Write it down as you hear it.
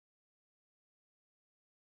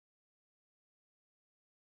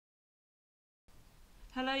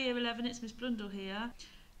Hello Year 11, it's Miss Blundell here.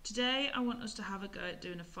 Today I want us to have a go at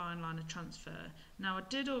doing a fine liner transfer. Now I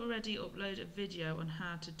did already upload a video on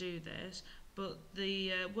how to do this, but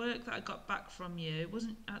the work that I got back from you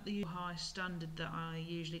wasn't at the high standard that I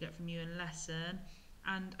usually get from you in lesson,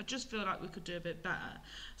 and I just feel like we could do a bit better.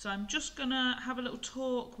 So I'm just going to have a little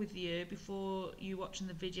talk with you before you watching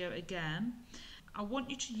the video again. I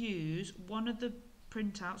want you to use one of the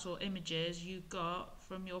printouts or images you got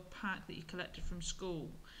from your pack that you collected from school.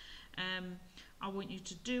 I want you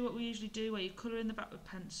to do what we usually do, where you colour in the back with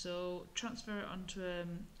pencil, transfer it onto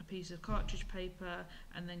a piece of cartridge paper,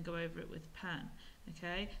 and then go over it with a pen.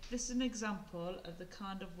 Okay, this is an example of the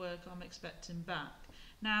kind of work I'm expecting back.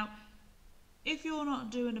 Now, if you're not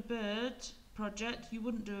doing a bird project, you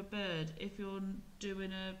wouldn't do a bird. If you're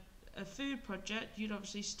doing a food project, you'd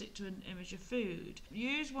obviously stick to an image of food.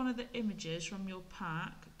 Use one of the images from your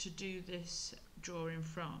pack to do this drawing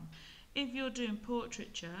from. If you're doing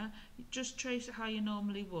portraiture, just trace it how you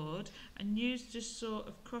normally would and use this sort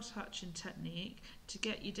of cross-hatching technique to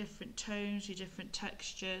get your different tones, your different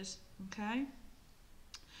textures, okay?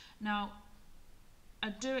 Now, I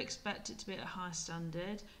do expect it to be at a high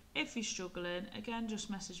standard. If you're struggling, again, just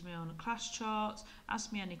message me on the class charts,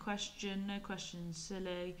 ask me any question, no questions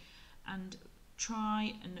silly, and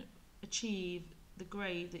try and achieve the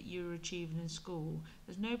grade that you were achieving in school.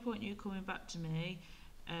 There's no point you coming back to me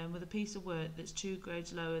with a piece of work that's 2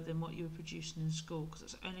 grades lower than what you were producing in school, because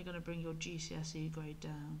it's only going to bring your GCSE grade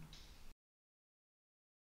down.